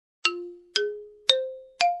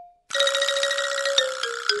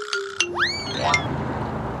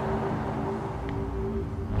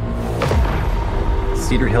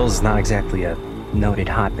Cedar-Hillz is not exactly a noted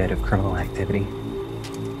hotbed of criminal activity.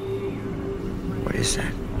 What is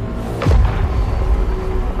that?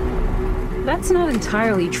 That's not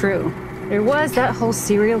entirely true. There was that whole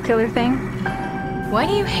serial killer thing. Why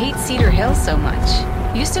do you hate Cedar-Hillz so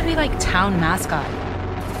much? Used to be like town mascot.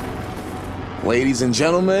 Ladies and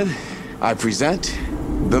gentlemen, I present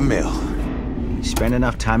The Mill. You spend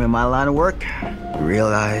enough time in my line of work, you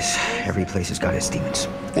realize every place has got its demons.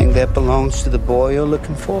 Think that belongs to the boy you're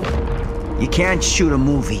looking for? You can't shoot a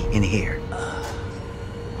movie in here.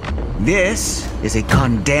 This is a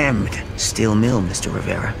condemned steel mill, Mr.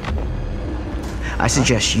 Rivera. I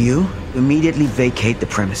suggest you immediately vacate the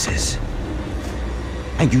premises.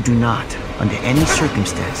 And you do not, under any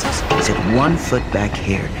circumstances, set 1 foot back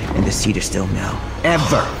here in the Cedar Steel Mill.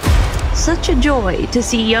 Ever! Such a joy to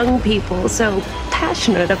see young people so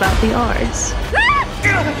passionate about the arts.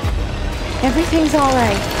 Everything's all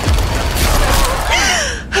right.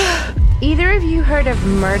 Either of you heard of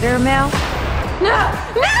Murder Mill? No!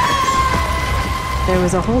 No! There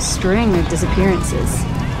was a whole string of disappearances.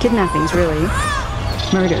 Kidnappings, really.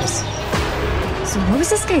 Murders. So what was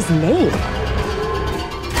this guy's name?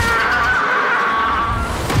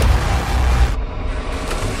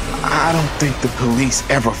 I don't think the police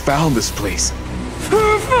ever found this place.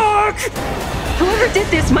 Oh, fuck! Whoever did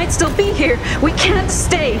this might still be here. We can't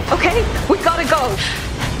stay, okay? We gotta go.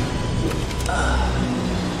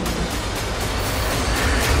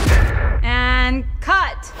 And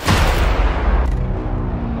cut.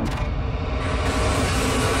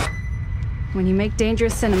 When you make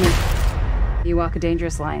dangerous cinema, you walk a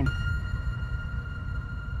dangerous line.